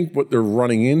think what they're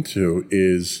running into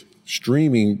is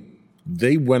streaming.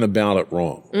 They went about it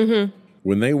wrong. Mm-hmm.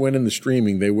 when they went into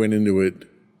streaming, they went into it,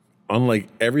 unlike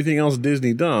everything else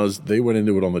Disney does, they went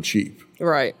into it on the cheap.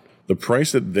 Right. The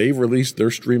price that they released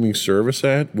their streaming service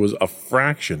at was a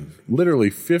fraction,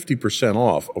 literally 50%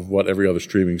 off of what every other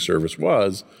streaming service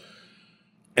was.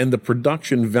 And the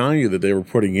production value that they were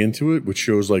putting into it, which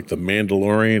shows like The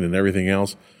Mandalorian and everything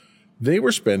else, they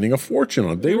were spending a fortune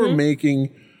on. They were making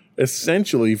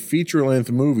essentially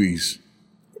feature-length movies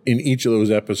in each of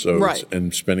those episodes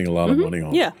and spending a lot of money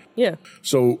on it. Yeah.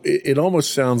 So it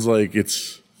almost sounds like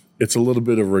it's a little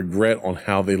bit of regret on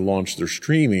how they launched their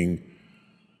streaming.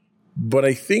 But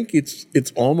I think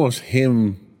it's almost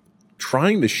him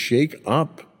trying to shake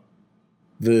up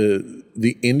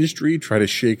the industry, try to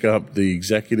shake up the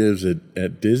executives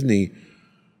at Disney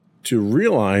to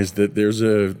realize that there's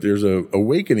a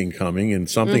awakening coming and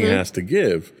something has to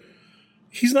give.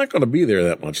 He's not going to be there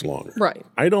that much longer. Right.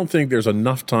 I don't think there's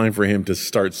enough time for him to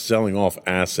start selling off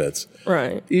assets.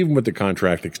 Right. Even with the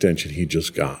contract extension he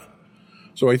just got.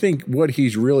 So I think what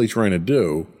he's really trying to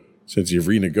do, since he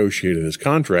renegotiated his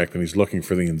contract and he's looking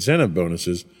for the incentive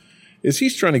bonuses, is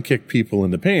he's trying to kick people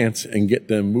in the pants and get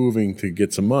them moving to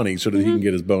get some money so that he can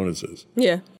get his bonuses.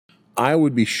 Yeah. I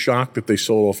would be shocked if they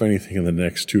sold off anything in the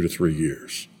next 2 to 3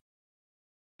 years.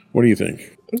 What do you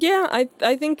think? Yeah,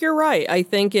 I think you're right. I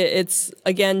think it's,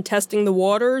 again, testing the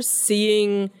waters,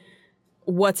 seeing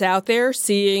what's out there,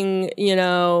 seeing,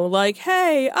 like,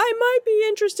 hey, I might be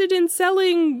interested in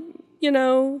selling,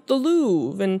 the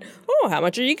Louvre, and, how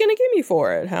much are you going to give me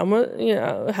for it? How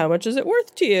much is it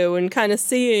worth to you? And kind of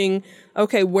seeing,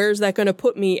 okay, where's that going to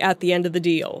put me at the end of the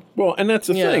deal? Well, and that's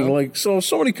the thing. Like, so if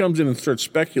somebody comes in and starts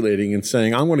speculating and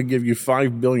saying, I'm going to give you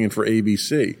 $5 billion for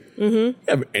ABC, you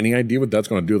have any idea what that's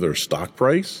going to do to their stock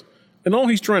price? And all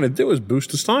he's trying to do is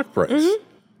boost the stock price.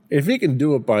 If he can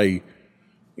do it by,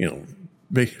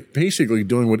 basically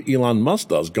doing what Elon Musk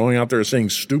does, going out there saying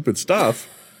stupid stuff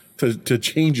to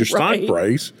change your stock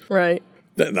price. Right.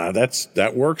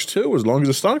 That works too, as long as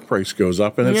the stock price goes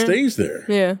up and it stays there.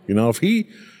 Yeah.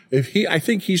 If he, I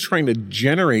think he's trying to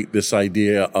generate this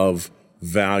idea of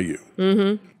value.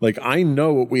 Like, I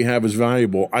know what we have is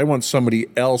valuable. I want somebody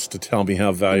else to tell me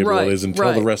how valuable it is and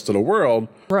tell the rest of the world.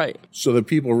 Right. So that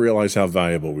people realize how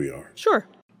valuable we are. Sure.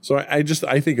 So I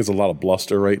think it's a lot of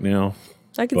bluster right now.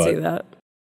 I can see that.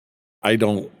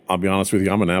 I'll be honest with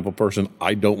you, I'm an Apple person.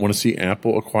 I don't want to see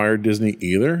Apple acquire Disney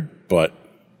either, but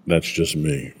that's just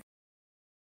me.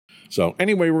 So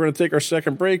anyway, we're going to take our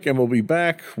second break and we'll be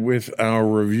back with our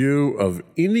review of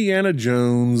Indiana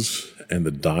Jones and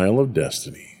the Dial of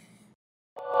Destiny.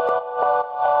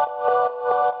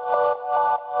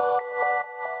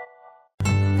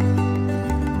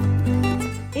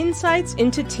 Insights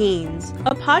into Teens,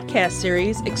 a podcast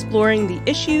series exploring the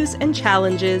issues and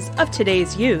challenges of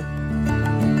today's youth.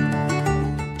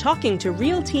 Talking to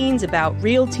real teens about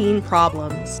real teen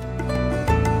problems.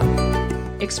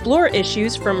 Explore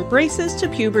issues from braces to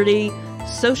puberty,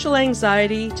 social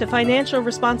anxiety to financial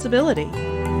responsibility.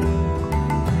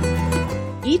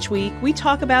 Each week, we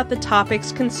talk about the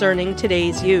topics concerning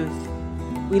today's youth.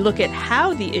 We look at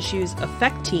how the issues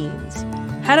affect teens,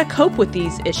 how to cope with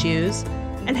these issues,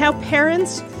 and how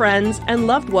parents, friends, and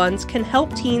loved ones can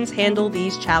help teens handle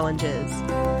these challenges.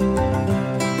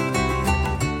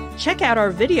 Check out our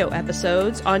video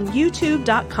episodes on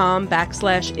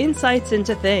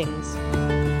youtube.com/insightsintothings.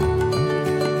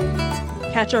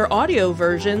 Catch our audio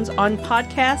versions on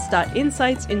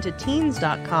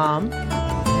podcast.insightsintoteens.com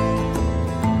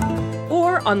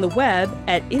or on the web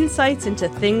at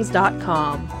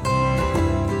insightsintothings.com.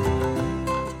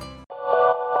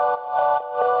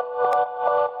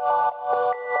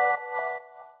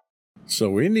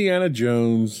 So, Indiana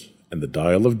Jones and the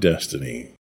Dial of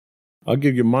Destiny. I'll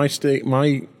give you my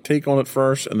take on it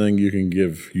first, and then you can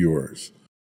give yours.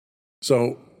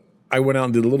 So, I went out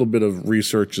and did a little bit of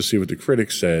research to see what the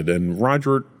critics said, and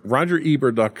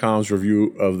RogerEbert.com's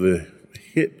review of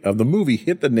the movie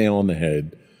hit the nail on the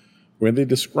head, where they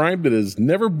described it as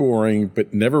never boring,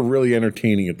 but never really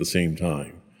entertaining at the same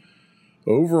time.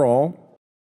 Overall,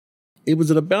 it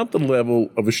was at about the level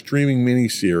of a streaming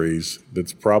miniseries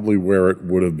that's probably where it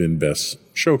would have been best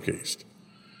showcased.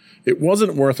 It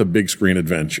wasn't worth a big screen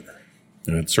adventure,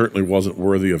 and it certainly wasn't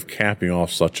worthy of capping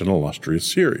off such an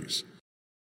illustrious series.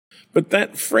 But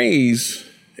that phrase,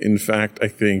 in fact, I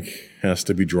think, has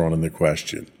to be drawn into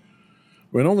question.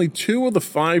 When only 2 of the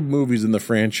 5 movies in the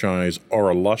franchise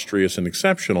are illustrious and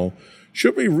exceptional,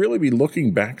 should we really be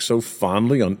looking back so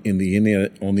fondly on the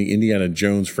Indiana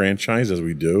Jones franchise as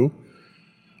we do?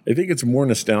 I think it's more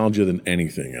nostalgia than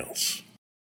anything else.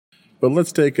 But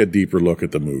let's take a deeper look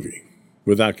at the movie,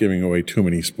 without giving away too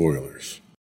many spoilers.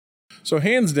 So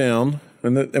hands down,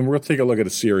 and we'll take a look at the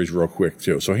series real quick,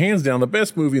 too. So hands down, the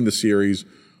best movie in the series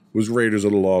was Raiders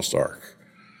of the Lost Ark.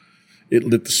 It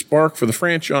lit the spark for the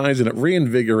franchise, and it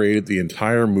reinvigorated the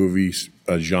entire movie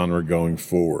genre going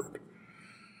forward.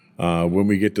 When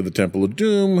we get to the Temple of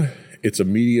Doom, it's a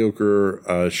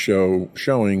mediocre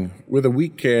showing with a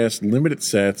weak cast, limited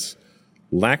sets,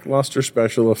 lackluster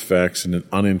special effects, and an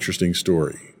uninteresting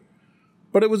story.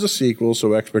 But it was a sequel,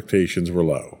 so expectations were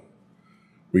low.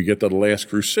 We get to The Last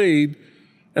Crusade,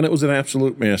 and it was an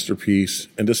absolute masterpiece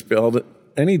and dispelled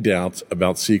any doubts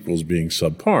about sequels being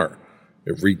subpar.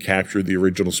 It recaptured the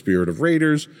original spirit of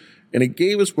Raiders, and it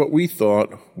gave us what we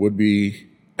thought would be,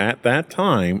 at that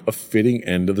time, a fitting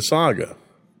end to the saga.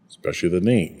 Especially the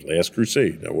name, Last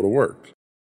Crusade. That would have worked.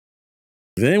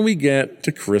 Then we get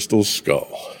to Crystal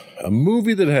Skull, a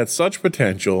movie that had such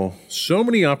potential, so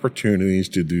many opportunities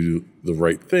to do the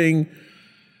right thing,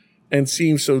 and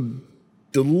seemed so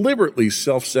deliberately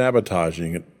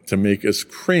self-sabotaging to make us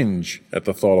cringe at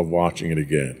the thought of watching it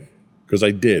again. Because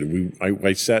I did.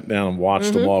 I sat down and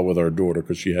watched them all with our daughter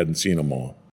because she hadn't seen them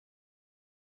all.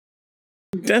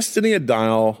 The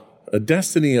Dial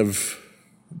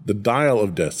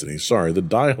of Destiny.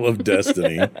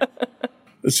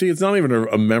 See, it's not even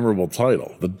a memorable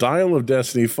title. The Dial of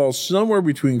Destiny falls somewhere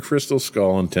between Crystal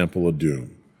Skull and Temple of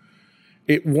Doom.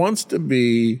 It wants to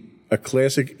be a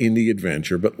classic indie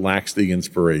adventure, but lacks the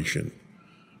inspiration.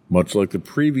 Much like the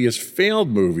previous failed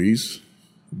movies,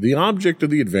 the object of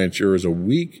the adventure is a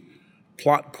weak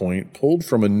plot point pulled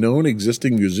from a known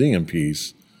existing museum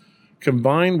piece,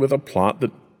 combined with a plot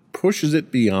that pushes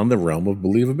it beyond the realm of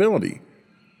believability.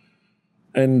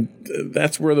 And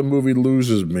that's where the movie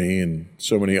loses me and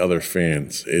so many other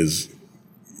fans, is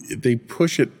they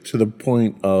push it to the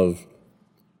point of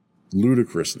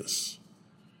ludicrousness.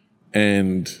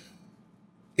 And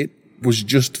it was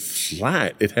just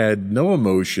flat. It had no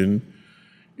emotion.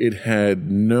 It had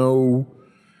no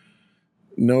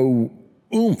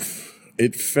oomph.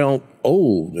 It felt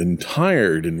old and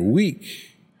tired and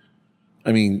weak.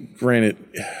 I mean, granted,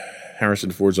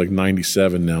 Harrison Ford's like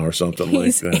 97 now or something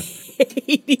like that.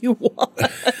 81.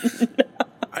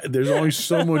 There's only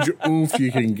so much oomph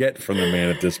you can get from the man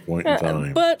at this point in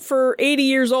time. But for 80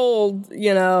 years old,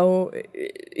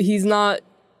 he's not,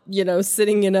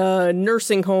 sitting in a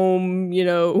nursing home,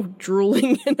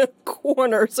 drooling in a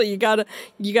corner. So you gotta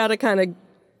kind of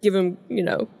give him,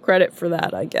 credit for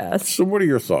that, I guess. So what are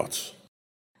your thoughts?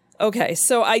 Okay,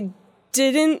 so I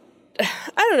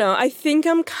don't know. I think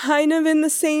I'm kind of in the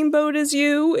same boat as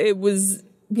you. It was,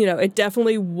 it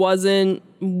definitely wasn't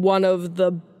one of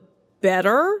the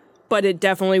better, but it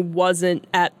definitely wasn't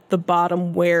at the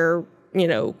bottom where,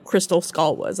 Crystal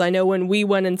Skull was. I know when we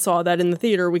went and saw that in the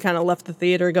theater, we kind of left the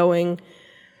theater going,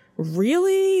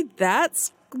 really?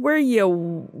 That's where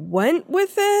you went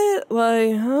with it?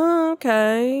 Like,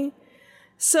 okay.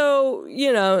 So,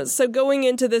 so going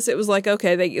into this, it was like,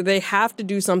 okay, they have to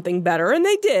do something better. And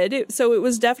they did. So it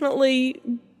was definitely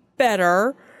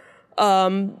better.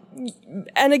 And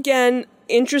again,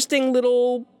 interesting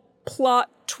little plot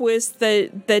twist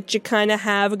that you kind of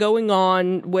have going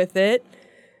on with it.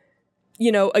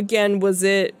 Again, was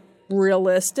it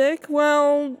realistic?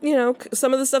 Well,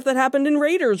 some of the stuff that happened in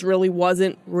Raiders really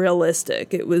wasn't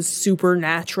realistic. It was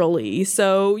supernaturally.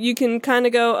 So you can kind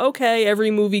of go, okay,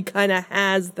 every movie kind of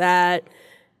has that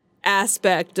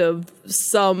aspect of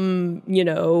some,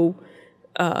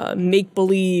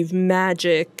 make-believe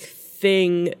magic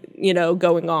thing,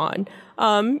 going on.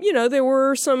 There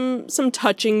were some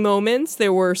touching moments.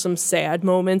 There were some sad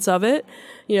moments of it.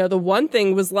 The one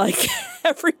thing was like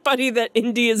everybody that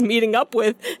Indy is meeting up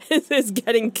with is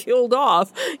getting killed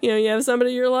off. You have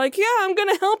somebody you're like, yeah, I'm going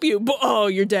to help you. But, oh,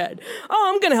 you're dead.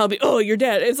 Oh, I'm going to help you. Oh, you're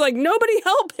dead. It's like, nobody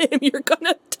help him. You're going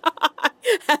to die.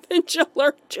 Haven't you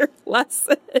learned your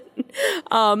lesson?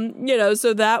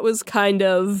 So that was kind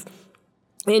of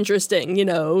interesting.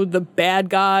 The bad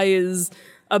guy is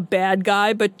a bad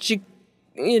guy, but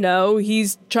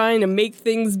he's trying to make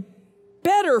things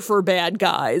better for bad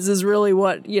guys is really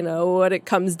what it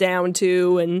comes down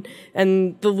to,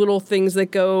 and the little things that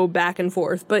go back and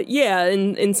forth. But yeah,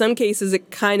 in some cases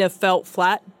it kind of felt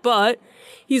flat, but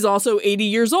he's also 80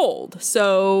 years old.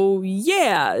 So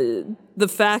yeah, the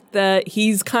fact that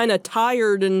he's kind of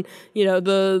tired, and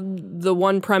the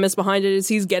one premise behind it is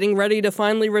he's getting ready to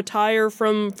finally retire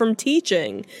from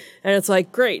teaching. And it's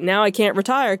like, great, now I can't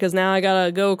retire because now I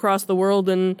gotta go across the world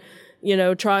and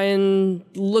try and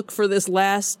look for this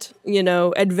last,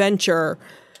 adventure.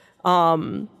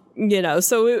 So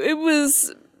it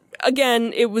was,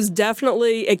 again, it was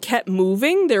definitely, it kept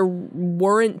moving. There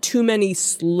weren't too many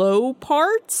slow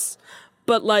parts,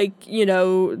 But like,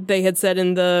 they had said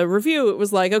in the review, it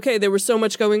was like, okay, there was so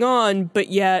much going on, but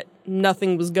yet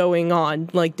nothing was going on.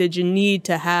 Like, did you need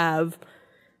to have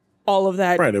all of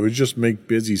that? Right. It was just make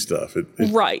busy stuff.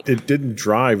 Right. It didn't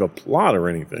drive a plot or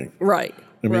anything. Right.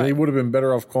 I mean, they would have been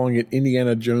better off calling it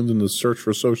Indiana Jones and the Search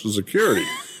for Social Security.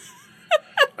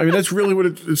 I mean, that's really what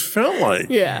it felt like.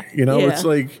 Yeah. It's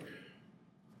like,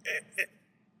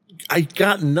 I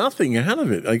got nothing out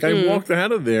of it. Like, I walked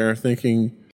out of there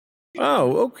thinking,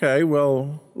 oh, okay,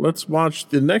 well, let's watch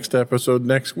the next episode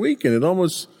next week. And it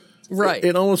almost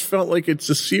felt like it's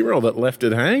a serial that left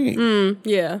it hanging.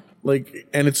 Yeah. Like,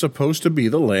 and it's supposed to be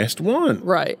the last one.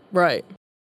 Right.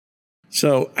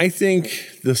 So I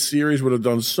think the series would have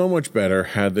done so much better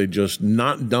had they just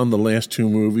not done the last two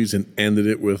movies and ended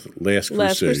it with Last Crusade.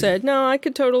 Last Crusade. No, I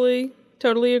could totally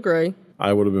agree.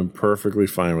 I would have been perfectly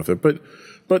fine with it.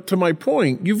 But to my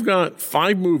point, you've got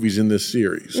 5 movies in this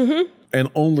series, and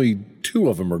only 2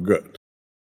 of them are good.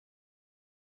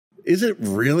 Is it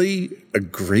really a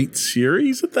great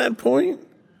series at that point?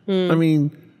 I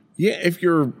mean, yeah, if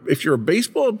you're a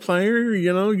baseball player,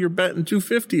 you're batting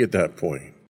 .250 at that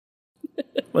point.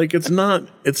 Like, it's not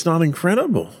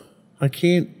incredible. I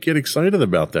can't get excited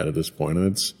about that at this point.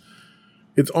 And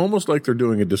it's almost like they're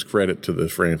doing a discredit to the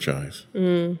franchise.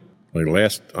 Like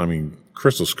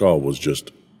Crystal Skull was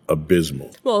just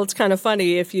abysmal. Well, it's kind of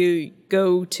funny if you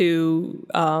go to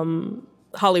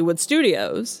Hollywood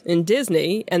Studios in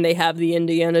Disney and they have the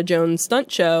Indiana Jones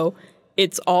stunt show,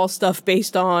 it's all stuff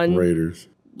based on Raiders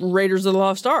of the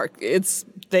Lost Ark.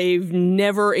 They've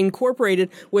never incorporated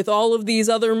with all of these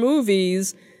other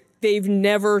movies. They've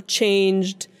never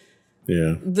changed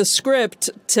the script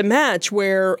to match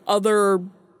where other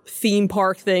theme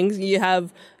park things. You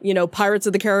have, Pirates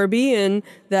of the Caribbean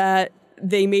that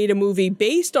they made a movie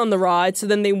based on the ride. So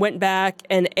then they went back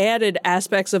and added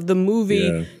aspects of the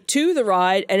movie to the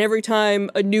ride. And every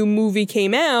time a new movie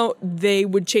came out, they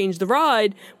would change the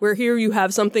ride. Where here you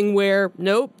have something where,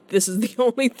 nope, this is the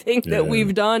only thing that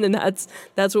we've done. And that's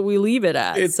what we leave it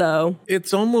at.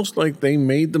 It's almost like they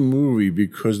made the movie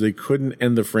because they couldn't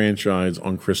end the franchise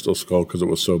on Crystal Skull because it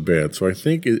was so bad. So I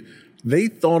think they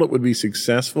thought it would be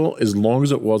successful as long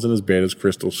as it wasn't as bad as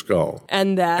Crystal Skull.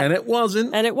 And it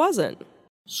wasn't.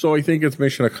 So I think it's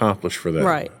mission accomplished for them.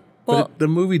 Right. Well, but the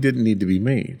movie didn't need to be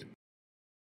made.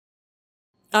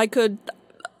 I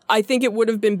think it would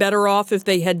have been better off if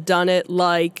they had done it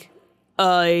like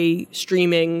a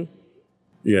streaming,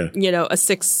 a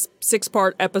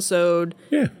six-part episode.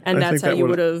 Yeah. And that's how you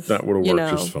would have. That would have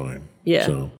worked just fine. Yeah.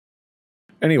 So,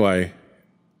 anyway,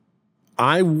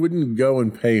 I wouldn't go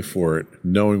and pay for it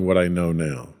knowing what I know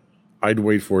now. I'd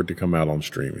wait for it to come out on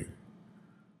streaming.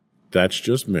 That's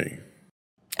just me.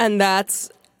 And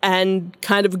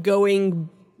kind of going,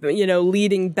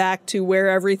 leading back to where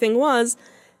everything was.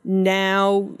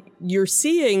 Now you're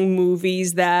seeing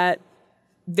movies that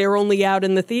they're only out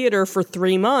in the theater for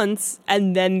 3 months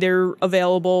and then they're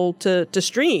available to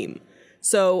stream.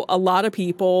 So a lot of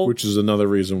people, which is another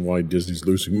reason why Disney's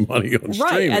losing money on streaming.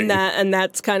 Right, and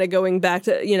that's kind of going back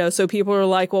to, so people are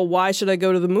like, well, why should I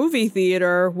go to the movie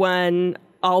theater when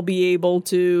I'll be able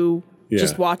to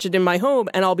just watch it in my home,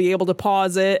 and I'll be able to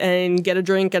pause it and get a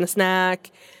drink and a snack.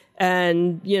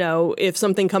 And, if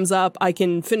something comes up, I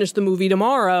can finish the movie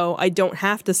tomorrow. I don't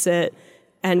have to sit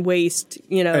and waste,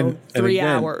 3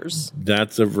 hours.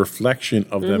 That's a reflection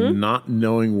of them not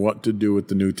knowing what to do with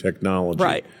the new technology.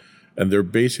 Right. And they're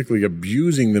basically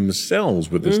abusing themselves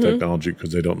with this technology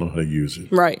because they don't know how to use it.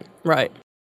 Right.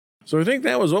 So I think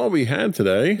that was all we had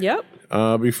today. Yep.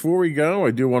 Before we go,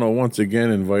 I do want to once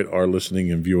again invite our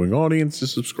listening and viewing audience to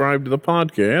subscribe to the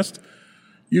podcast.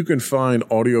 You can find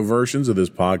audio versions of this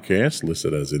podcast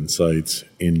listed as Insights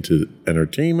into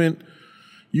Entertainment.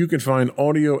 You can find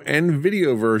audio and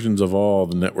video versions of all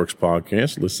the network's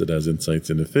podcasts listed as Insights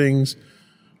into Things.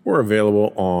 We're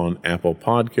available on Apple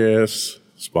Podcasts,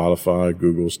 Spotify,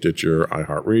 Google, Stitcher,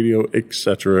 iHeartRadio,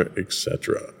 etc.,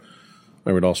 etc.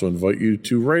 I would also invite you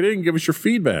to write in and give us your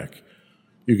feedback.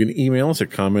 You can email us at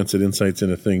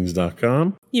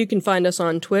comments@insightsintothings.com. You can find us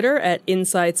on Twitter at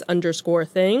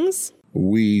insights_things.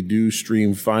 We do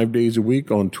stream 5 days a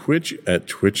week on Twitch at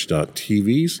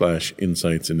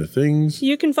twitch.tv/insightsintothings.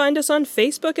 You can find us on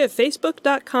Facebook at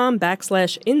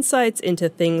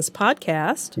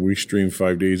facebook.com/insightsintothingspodcast. We stream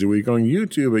 5 days a week on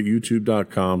YouTube at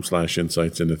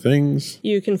youtube.com/insightsintothings.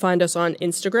 You can find us on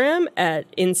Instagram at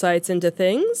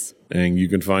insightsintothings. And you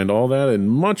can find all that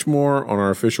and much more on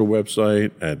our official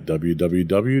website at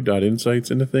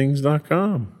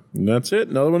www.insightsintothings.com. And that's it.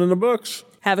 Another one in the books.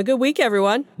 Have a good week,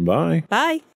 everyone. Bye.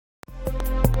 Bye.